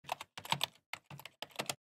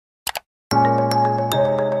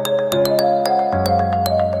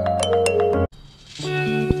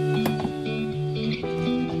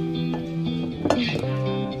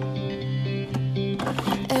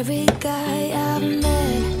I've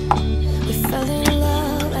met, we fell in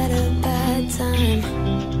love at a bad time.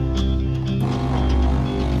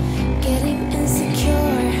 Getting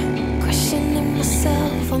insecure, questioning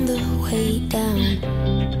myself on the way down.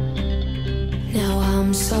 Now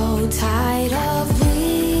I'm so tired of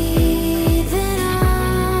breathing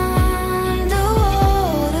underwater.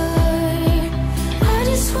 I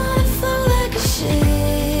just wanna float like a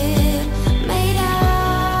ship made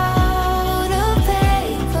out of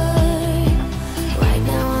paper. Right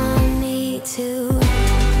now I need to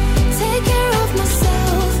take care of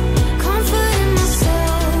myself, comfort in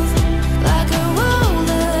myself, like a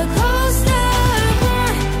roller coaster.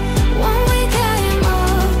 One week I am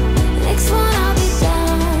up, next one I'll be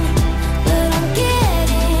down. But I'm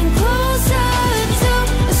getting closer to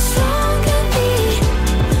a stronger me,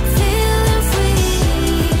 feeling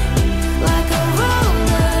free, like a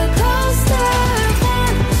roller coaster.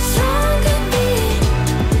 Stronger me,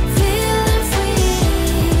 feeling free,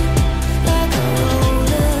 like a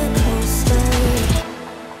roller coaster.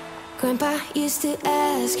 Grandpa used to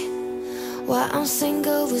ask why I'm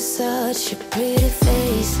single with such a pretty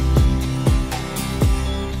face.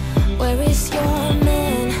 Where is your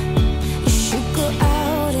man? You should go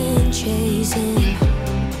out and chase him.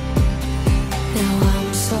 Now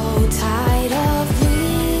I'm so tired of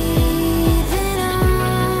breathing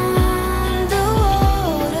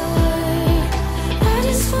underwater. I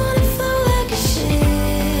just wanna float like a ship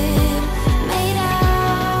made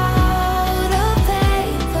out of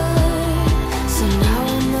paper. So now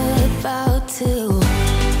I'm about to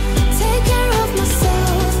take care of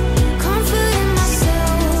myself, comfort in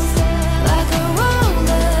myself, like a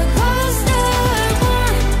roller coaster.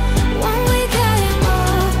 One week I am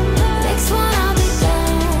up, next one I'll be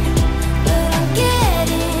down. But I'm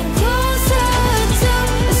getting closer to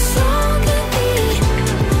a stronger me,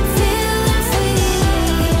 feeling free,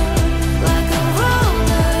 like a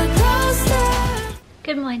roller coaster.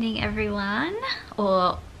 Good morning everyone,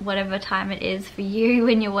 or whatever time it is for you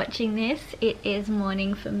when you're watching this. It is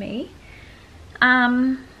morning for me.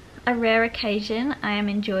 A rare occasion, I am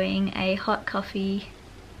enjoying a hot coffee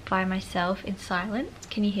by myself in silence.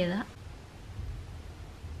 Can you hear that?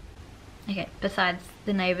 Okay, besides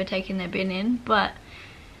the neighbour taking their bin in, but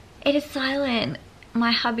it is silent.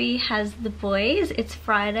 My hubby has the boys. It's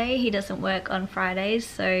Friday, he doesn't work on Fridays,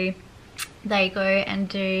 so they go and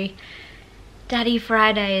do Daddy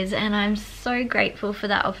Fridays, and I'm so grateful for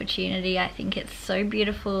that opportunity. I think it's so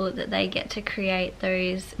beautiful that they get to create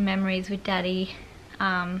those memories with Daddy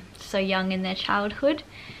so young in their childhood,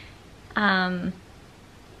 and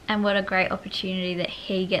what a great opportunity that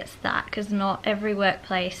he gets that, because not every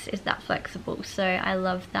workplace is that flexible. So I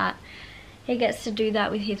love that he gets to do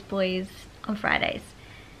that with his boys on Fridays.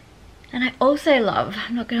 And I also love,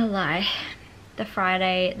 I'm not gonna lie, the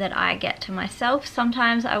Friday that I get to myself.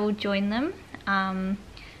 Sometimes I will join them,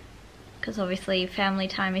 because obviously family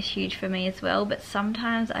time is huge for me as well, but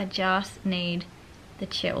sometimes I just need the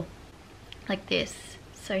chill like this.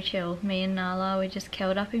 So chill. Me and Nala, we're just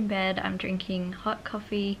curled up in bed. I'm drinking hot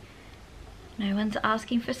coffee, no one's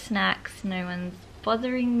asking for snacks, no one's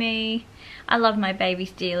bothering me. I love my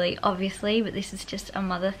babies dearly, obviously, but this is just a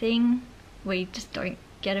mother thing. We just don't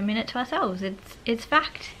get a minute to ourselves. It's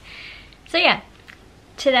fact. So yeah,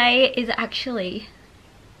 today is actually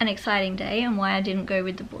an exciting day, and why I didn't go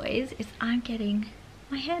with the boys is I'm getting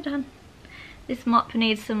my hair done. This mop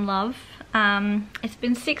needs some love. It's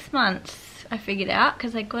been 6 months, I figured out,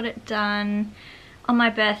 because I got it done on my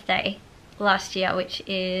birthday last year, which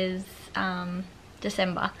is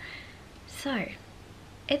December. So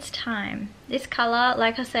it's time. This colour,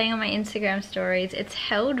 like I was saying on my Instagram stories, it's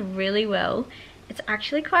held really well. It's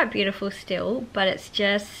actually quite beautiful still, but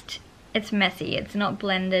it's messy. It's not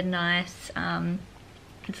blended nice.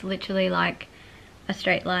 It's literally like a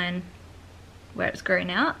straight line where it's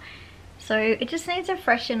grown out. So it just needs to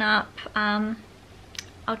freshen up.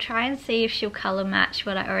 I'll try and see if she'll colour match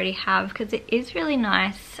what I already have, because it is really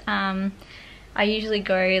nice. I usually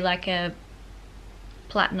go like a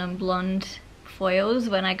platinum blonde foils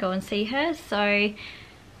when I go and see her. So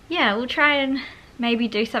yeah, we'll try and maybe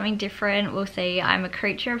do something different. We'll see. I'm a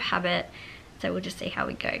creature of habit, so we'll just see how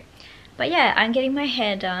we go. But yeah, I'm getting my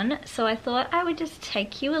hair done, so I thought I would just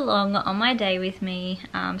take you along on my day with me.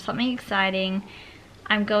 Something exciting.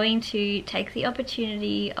 I'm going to take the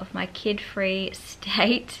opportunity of my kid-free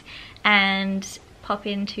state and pop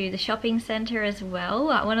into the shopping centre as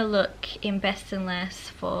well. I want to look in Best and Less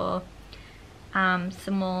for some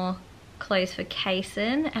more clothes for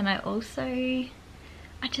Kaysen, and I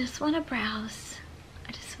just want to browse.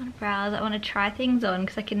 I want to try things on,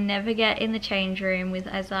 because I can never get in the change room with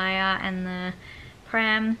Isaiah and the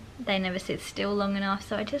pram. They never sit still long enough,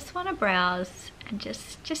 so I just want to browse and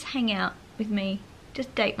just hang out with me,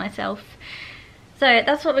 just date myself. So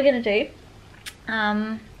that's what we're gonna do. So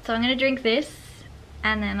I'm gonna drink this,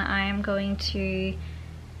 and then I am going to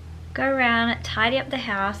go around, tidy up the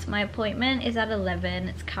house. My appointment is at 11.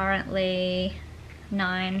 It's currently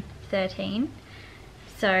 9:13.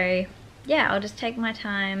 So yeah, I'll just take my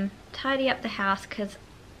time, tidy up the house, because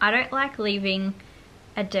I don't like leaving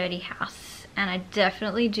a dirty house, and I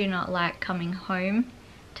definitely do not like coming home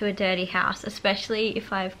to a dirty house, especially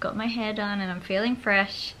if I've got my hair done and I'm feeling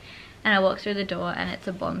fresh and I walk through the door and it's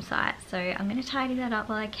a bomb site. So I'm going to tidy that up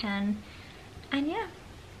while I can. And yeah,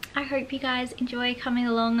 I hope you guys enjoy coming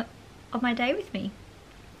along on my day with me.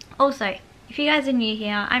 Also, if you guys are new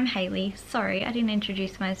here, I'm Hayley. Sorry, I didn't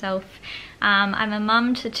introduce myself. I'm a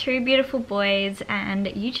mum to 2 beautiful boys, and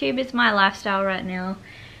YouTube is my lifestyle right now.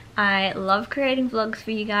 I love creating vlogs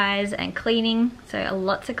for you guys and cleaning, so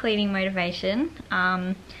lots of cleaning motivation,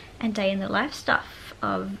 and day in the life stuff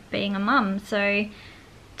of being a mum. So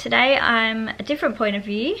today I'm a different point of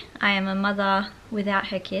view. I am a mother without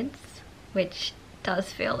her kids, which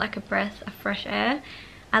does feel like a breath of fresh air.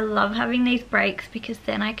 I love having these breaks because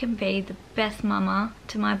then I can be the best mama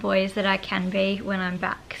to my boys that I can be when I'm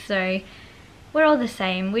back. So we're all the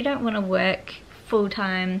same. We don't want to work full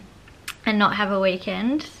time and not have a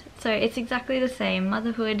weekend. So it's exactly the same.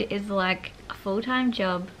 Motherhood is like a full-time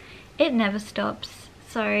job. It never stops.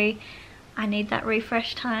 So I need that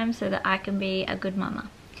refresh time so that I can be a good mama.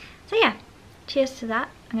 So yeah, cheers to that.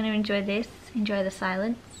 I'm going to enjoy this, enjoy the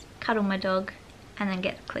silence, cuddle my dog, and then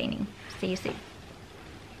get cleaning. See you soon.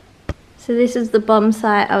 So this is the bomb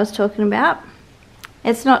site I was talking about.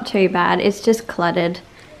 It's not too bad, it's just cluttered.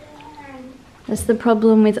 That's the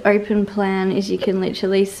problem with open plan, is you can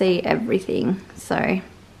literally see everything. So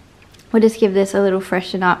we'll just give this a little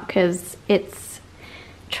freshen up because it's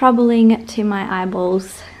troubling to my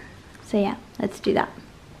eyeballs. So yeah, let's do that.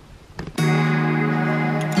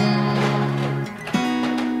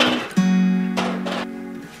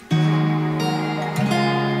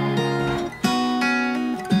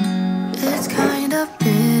 It's kind of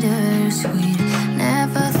bittersweet.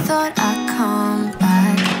 Never thought I'd come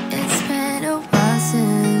back. It's been a while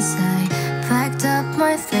since I packed up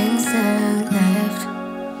my things and left.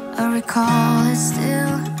 I recall it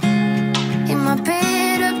still in my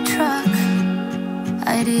beat-up truck.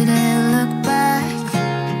 I didn't look back,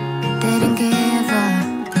 didn't give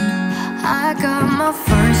up. I got my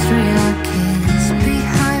first real kiss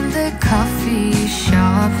behind the coffee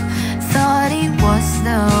shop. Thought he was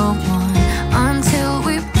the one until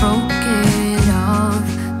we broke it off.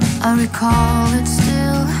 I recall it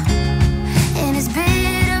still in his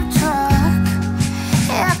beat-up truck.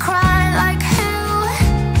 Yeah, I cried like hell.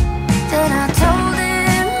 Then I told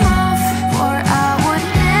him off, or I would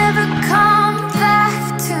never come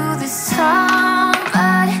back to this town.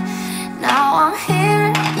 But now I'm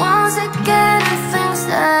here once again, and things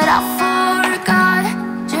that I forgot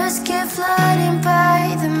just keep flooding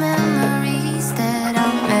by, the memories that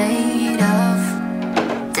I'm made of.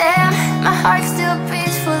 Damn, my heart still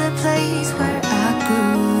beats for the place where I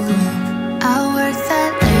grew up. I worked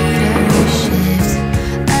that later shift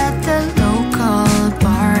at the local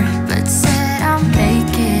bar, but said I'll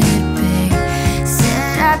make it big.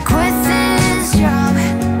 Said I quit this job.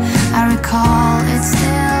 I recall it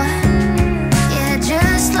still, yeah,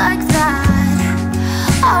 just like that.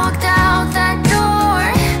 I walked out that door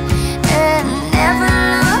and never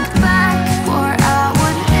looked back, or I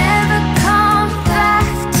would never come back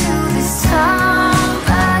to this town.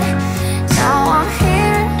 But now I'm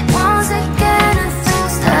here once again, and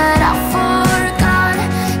things that I forgot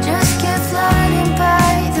just keep flooding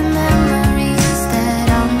by, the memories that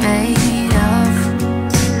I'm made of.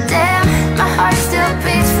 Damn, my heart still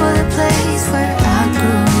beats for the place where I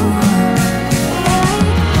grew up.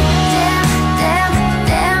 Damn, damn,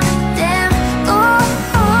 damn, damn, ooh,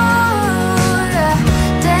 ooh, yeah.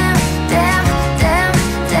 Damn, damn, damn,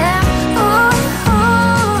 damn, ooh, ooh,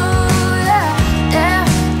 yeah. Damn,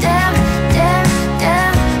 damn, damn,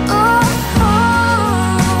 damn, ooh,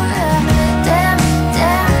 ooh, yeah. Damn,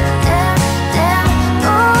 damn, damn, damn,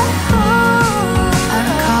 ooh, ooh. I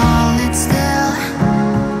recall it still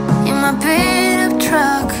in my beat-up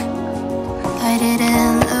truck. I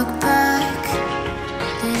didn't look back,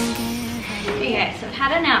 didn't give up. Okay, so I've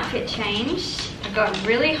had an outfit change. I got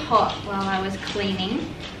really hot while I was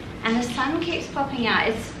cleaning, and the sun keeps popping out.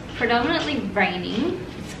 It's predominantly raining.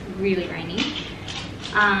 It's really rainy.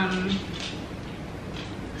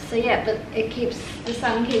 So yeah, but the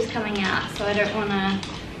sun keeps coming out, so I don't want to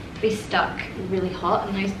be stuck really hot,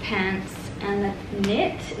 and those pants and the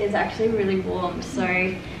knit is actually really warm, so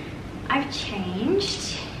I've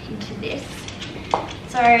changed into this.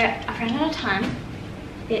 So I've run out of time.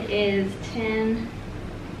 It is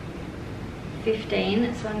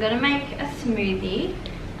 10:15, so I'm gonna make a smoothie.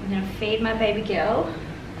 I'm gonna feed my baby girl,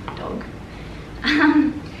 dog,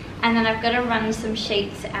 and then I've got to run some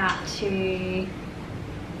sheets out to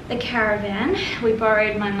the caravan. We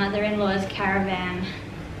borrowed my mother-in-law's caravan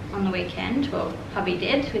on the weekend. Well, hubby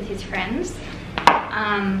did with his friends.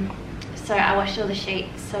 So I washed all the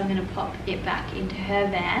sheets, so I'm gonna pop it back into her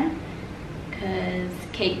van because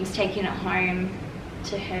Keaton's taking it home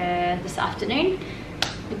to her this afternoon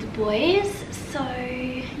with the boys. So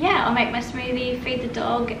yeah, I'll make my smoothie, feed the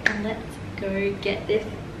dog, and let's go get this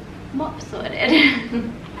mop sorted.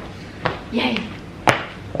 Yay!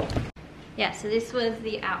 Yeah, so this was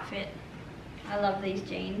the outfit. I love these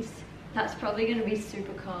jeans. That's probably gonna be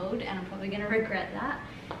super cold and I'm probably gonna regret that,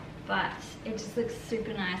 but it just looks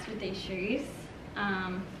super nice with these shoes.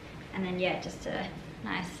 And then yeah, just a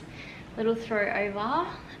nice little throw over,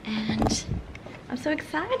 and I'm so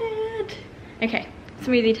excited. Okay,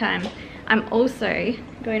 smoothie time. I'm also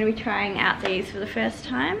going to be trying out these for the first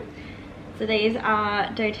time. So these are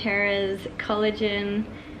doTERRA's Collagen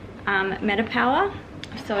Meta Power.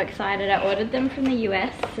 I'm so excited. I ordered them from the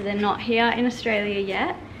US, so they're not here in Australia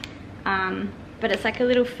yet. But it's like a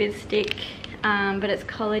little fizz stick, but it's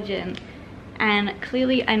collagen. And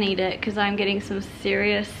clearly I need it because I'm getting some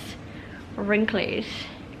serious wrinkles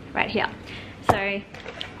right here. So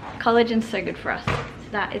collagen's so good for us. So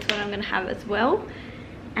that is what I'm gonna have as well.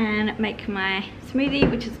 And make my smoothie,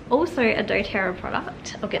 which is also a doTERRA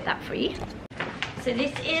product. I'll get that for you. So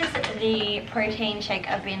this is the protein shake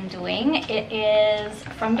I've been doing. It is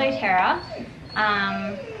from doTERRA.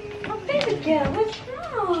 Oh baby girl, what's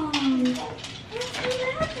wrong? What's the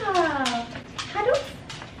matter? Cuddles?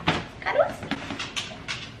 Cuddles?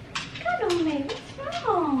 Cuddle me, what's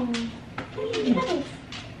wrong? Hey, Cuddles.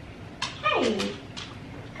 Hey,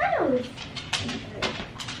 Cuddles.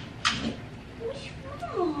 What's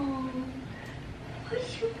wrong?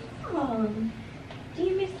 What's wrong? Do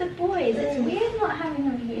you miss the boys? It's weird not having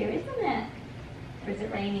them here, isn't it? Or is it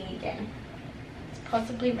raining again? It's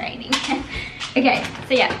possibly raining. Okay,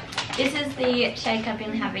 so yeah, this is the shake I've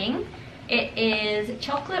been having. It is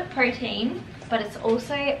chocolate protein, but it's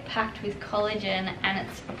also packed with collagen and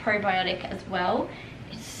it's a probiotic as well.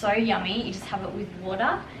 It's so yummy. You just have it with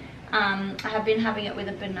water. I have been having it with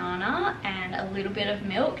a banana and a little bit of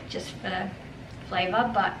milk just for flavor,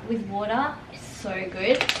 but with water, it's so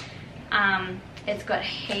good. It's got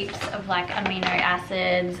heaps of like amino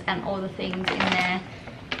acids and all the things in there.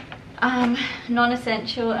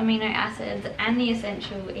 Non-essential amino acids and the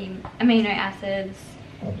essential amino acids,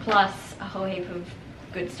 plus a whole heap of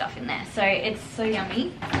good stuff in there. So it's so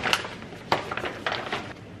yummy.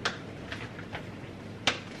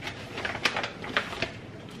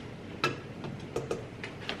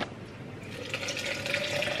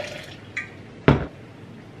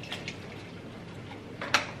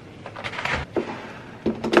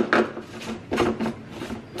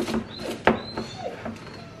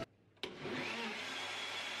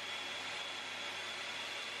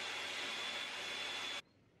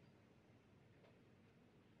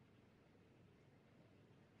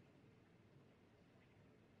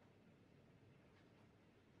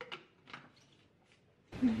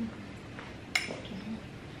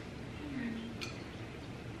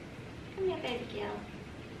 Come here, baby girl.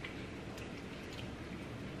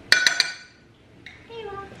 Here you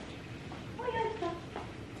are.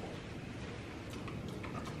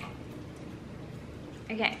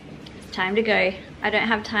 Okay, it's time to go. I don't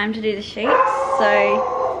have time to do the sheets,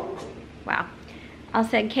 so wow. I'll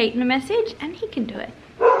send Keaton a message and he can do it.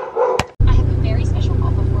 I have a very special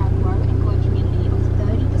offer for our Grow and Glow community of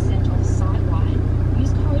 30% off site-wide.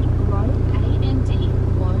 Use code GROW,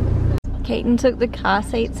 Keaton took the car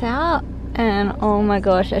seats out and oh my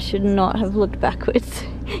gosh, I should not have looked backwards.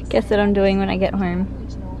 Guess what I'm doing when I get home.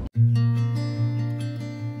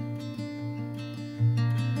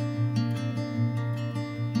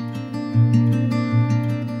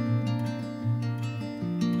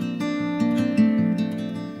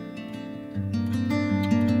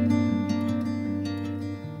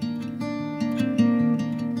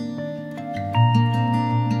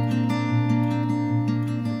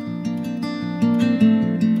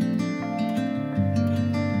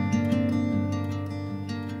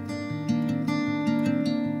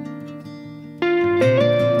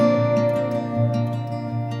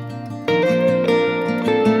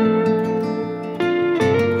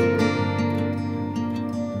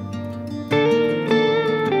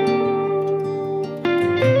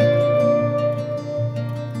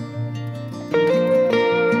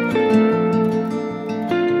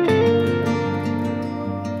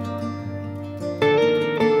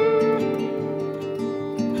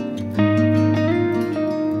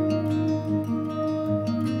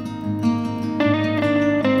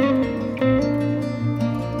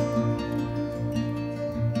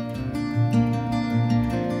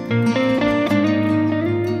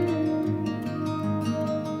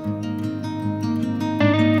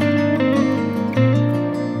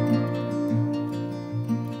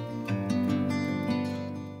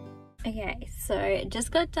 Okay, so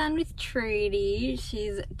just got done with Trudy.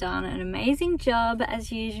 She's done an amazing job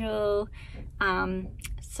as usual.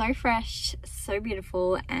 So fresh, so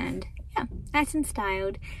beautiful, and yeah, nice and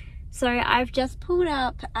styled. So I've just pulled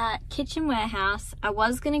up at Kitchen Warehouse. I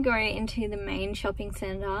was going to go into the main shopping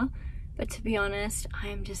centre, but to be honest,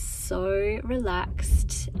 I'm just so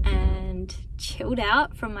relaxed and chilled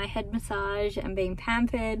out from my head massage and being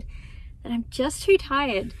pampered that I'm just too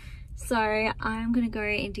tired. So I'm going to go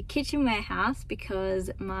into Kitchen Warehouse because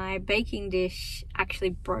my baking dish actually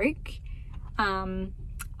broke.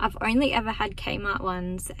 I've only ever had Kmart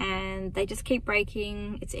ones and they just keep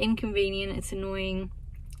breaking. It's inconvenient, it's annoying.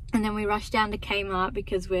 And then we rush down to Kmart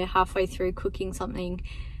because we're halfway through cooking something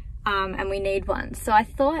and we need one. So I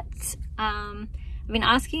thought, I've been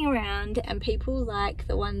asking around and people like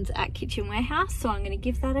the ones at Kitchen Warehouse, so I'm going to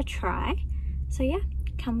give that a try. So yeah,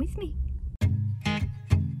 come with me.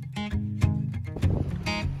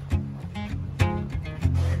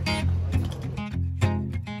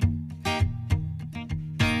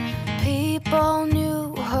 People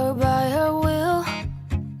knew her by her will,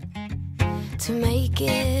 to make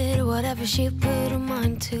it whatever she put her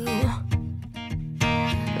mind to.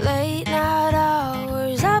 Late night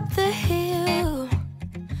hours up the hill,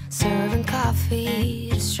 serving coffee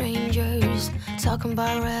to strangers, talking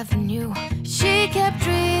about revenue. She kept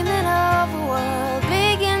dreaming of a world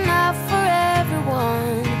big enough for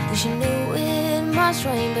everyone, but she knew it must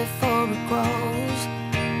rain before it grows.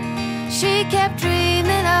 She kept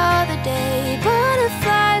dreaming of the day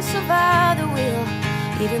butterflies survive the wheel,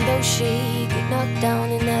 even though she got knocked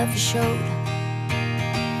down and never showed.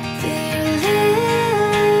 Dear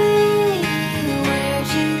Lily, where'd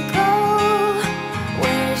you go?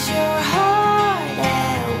 Where's your heart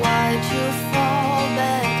at? Why'd you fall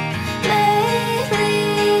back? Lately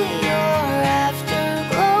your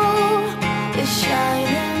afterglow is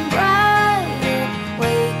shining brighter,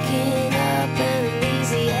 waking up an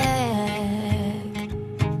easy egg.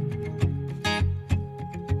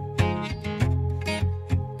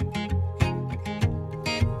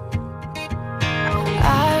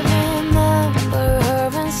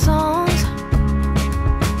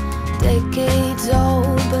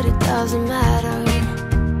 Doesn't matter.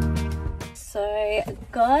 So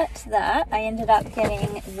got that. I ended up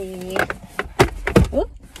getting the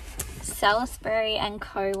Salisbury &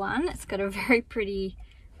 Co one. It's got a very pretty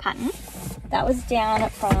pattern. That was down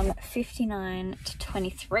from 59 to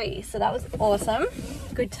 23, so that was awesome.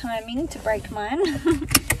 Good timing to break mine.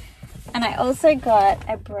 And I also got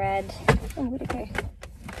a bread. Oh, where'd it go?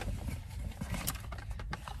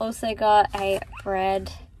 Also got a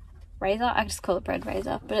bread razor. I just call it bread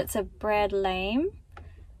razor, but it's a bread lame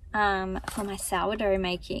for my sourdough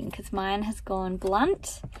making, because mine has gone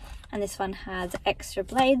blunt and this one has extra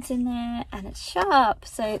blades in there and it's sharp,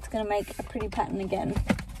 so it's going to make a pretty pattern again.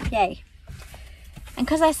 Yay. And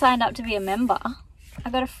because I signed up to be a member, I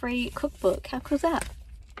got a free cookbook. How cool is that?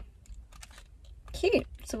 Cute.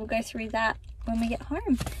 So we'll go through that when we get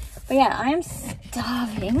home. But yeah, I am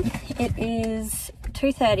starving. It is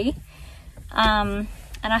 2:30.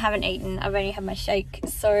 And I haven't eaten. I've only had my shake,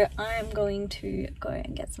 so I'm going to go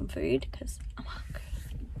and get some food because I'm hungry.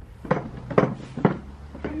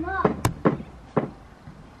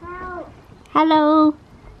 Hello.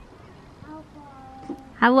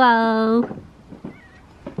 Hello.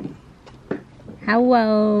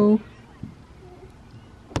 Hello.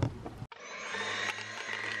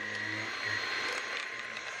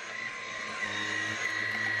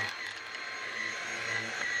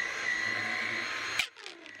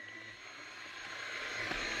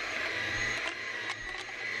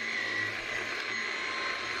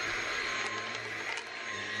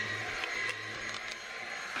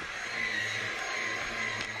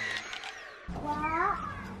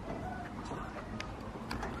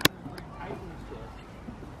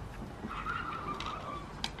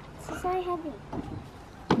 So heavy.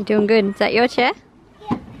 You're doing good. Is that your chair?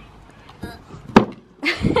 Yeah.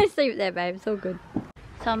 Sleep there, babe. It's all good.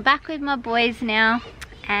 So I'm back with my boys now,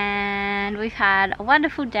 and we've had a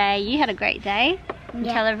wonderful day. You had a great day. Can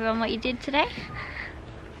you tell everyone what you did today?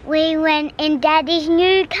 We went in Daddy's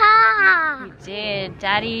new car. You did.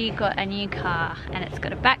 Daddy got a new car, and it's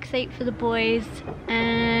got a back seat for the boys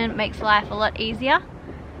and makes life a lot easier.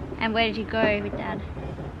 And where did you go with Dad?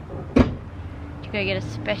 Did you go get a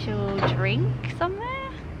special drink somewhere?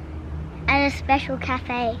 At a special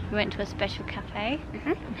cafe. We went to a special cafe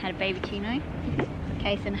and had a babychino.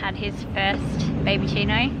 Kason had his first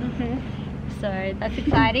babychino. So that's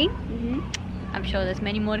exciting. I'm sure there's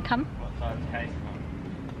many more to come.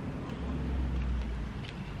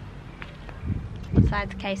 What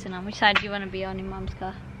side's Kason on? Which side do you want to be on in Mum's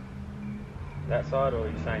car? that side, or are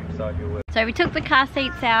you saying beside your wheel? So we took the car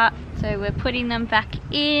seats out, so we're putting them back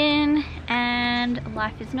in, and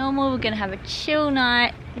life is normal. We're gonna have a chill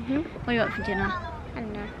night. What do you want for dinner? I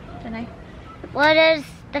don't know. Don't know. What does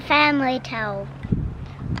the family tell?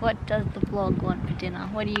 What does the vlog want for dinner?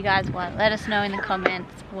 What do you guys want? Let us know in the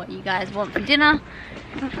comments what you guys want for dinner.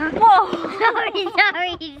 Whoa!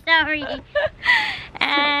 Sorry.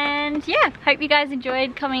 And yeah, hope you guys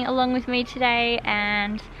enjoyed coming along with me today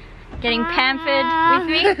and getting pampered with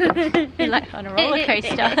me. You're like on a roller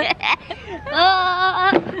coaster.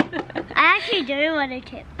 I actually do want to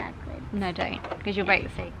tip backwards. No, don't, because you'll break the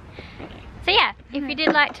seat. So yeah, if you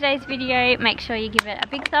did like today's video, make sure you give it a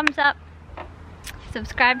big thumbs up,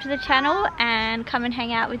 subscribe to the channel, and come and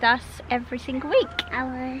hang out with us every single week. I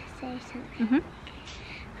want to say something.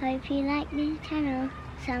 Hope you like this channel.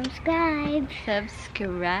 Subscribe.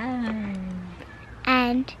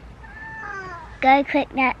 And go click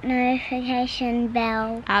that notification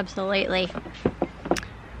bell. Absolutely.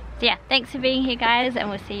 So yeah, thanks for being here guys, and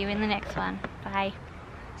we'll see you in the next one. Bye.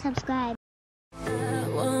 Subscribe. I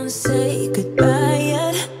won't say goodbye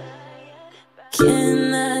yet.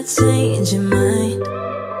 Cannot change your mind,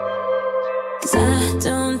 'cause I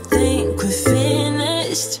don't think we're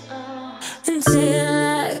finished until